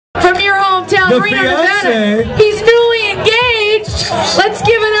downtown Reno, Nevada. He's newly engaged. Let's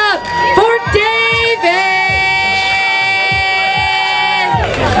give it up for David.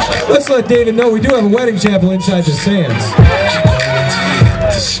 Let's let David know we do have a wedding chapel inside the stands.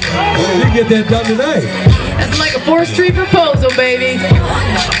 You can get that done tonight. That's like a 4th Street proposal, baby.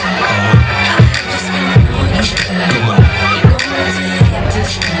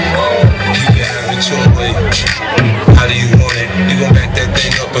 How do you want it? You gon' back that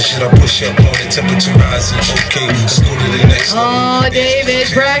thing up, or should I push up on it? Temperature rising, okay, let's go to the next level. Oh, David,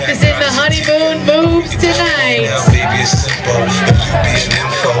 practicing the honeymoon moves tonight. Now, baby, it's simple. If you be an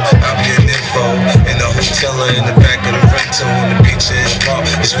info, I'll be an info. In the hotel or in the back of the rental, on the beach or in the park,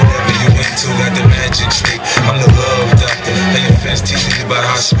 it's whatever you into. Got the magic stick, I'm the love doctor. Hey, your fans teasing you about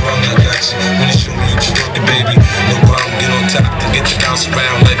how sprung I got you. When you show me you can work it, baby, no problem, get on top and get to bounce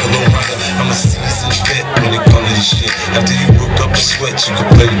around like a low rider. I'm a seasoned vet when it comes to this shit. After you work up a sweat, you can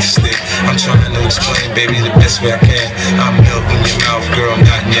play with the stick. I'm trying to explain, baby, the best way I can. I'm milk